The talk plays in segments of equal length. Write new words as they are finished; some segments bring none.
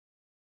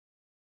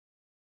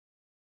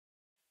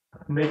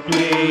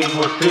매트리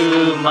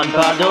포트만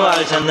봐도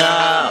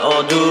알잖아.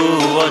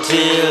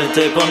 어두워질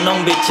때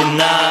권능빛이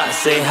나.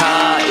 Say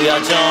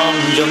hi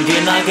좀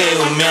기나게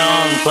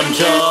우면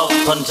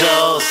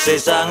번쩍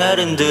세상을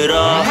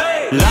흔들어.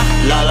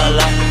 라라라라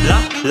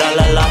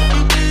라라라라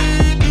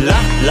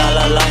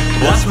라라라라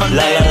What's my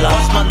name?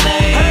 What's my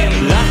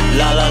name?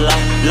 라라라라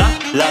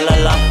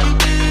라라라라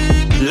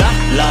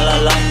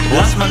라라라라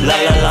What's my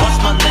name?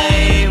 What's my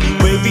name?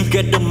 When we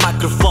get the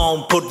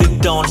microphone, put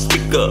it on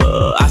speaker.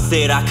 I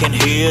said I can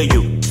hear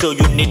you, so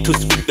you need to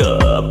speak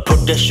up.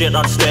 Put that shit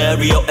on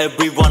stereo,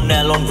 everyone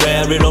else on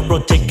radio.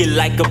 Protect it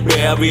like a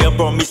barrier,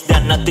 promise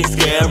that nothing's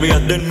scarier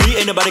than me.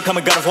 Ain't nobody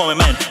coming, gotta form a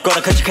man.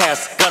 Gotta catch a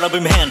cast, gotta be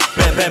my hand.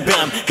 Bam, bam,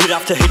 bam, hit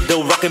after hit, the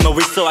rock in my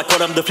wrist, so I call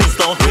them the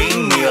Flintstones.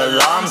 Ring me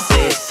alarm,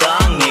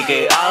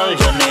 세상에게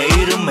알려 내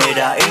이름에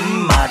다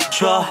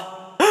입맞춰.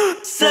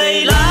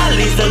 Say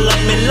LALISA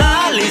love me,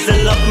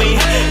 LALISA love me.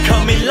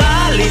 Call me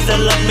LALISA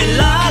love me,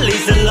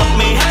 LALISA love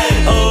me.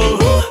 Oh,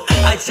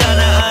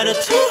 알잖아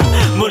알아줘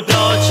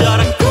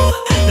묻어져라고.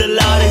 The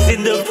Lord is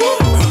in the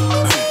room.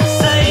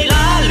 Say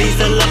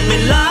LALISA love me,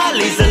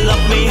 LALISA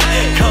love me.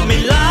 Call me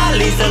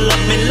LALISA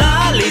love me,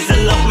 LALISA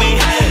love me.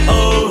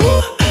 Oh,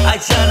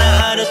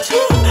 알잖아 알아줘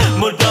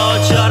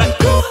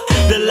묻어져라고.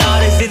 The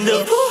Lord is in the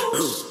room.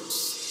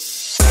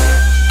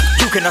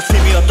 You cannot see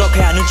me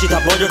어떻게 하는지 다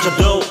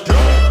보여줘도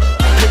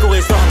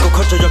피고에서 한국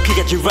커져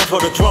적히겠지 right for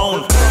the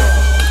throne.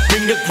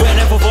 Bring the grand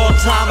and for all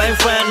time and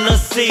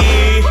fantasy.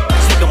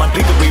 새까만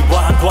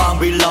비급이와 한광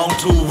belong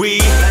to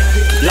we.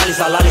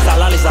 LALISA LALISA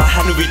LALISA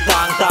하늘 위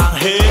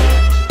땅땅해.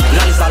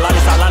 LALISA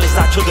LALISA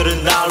LALISA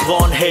저들은 날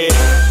원해.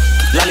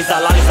 LALISA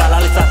LALISA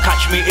LALISA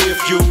catch me if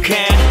you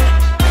can.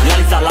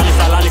 LALISA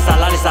LALISA LALISA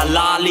LALISA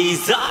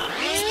LALISA.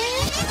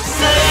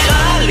 Say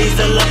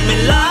LALISA love me,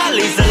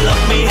 LALISA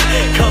love me.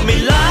 Call me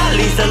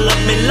LALISA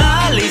love me,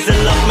 LALISA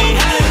love me.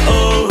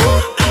 Oh,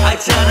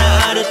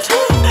 알잖아 알아줘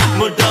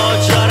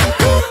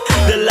묻어져라.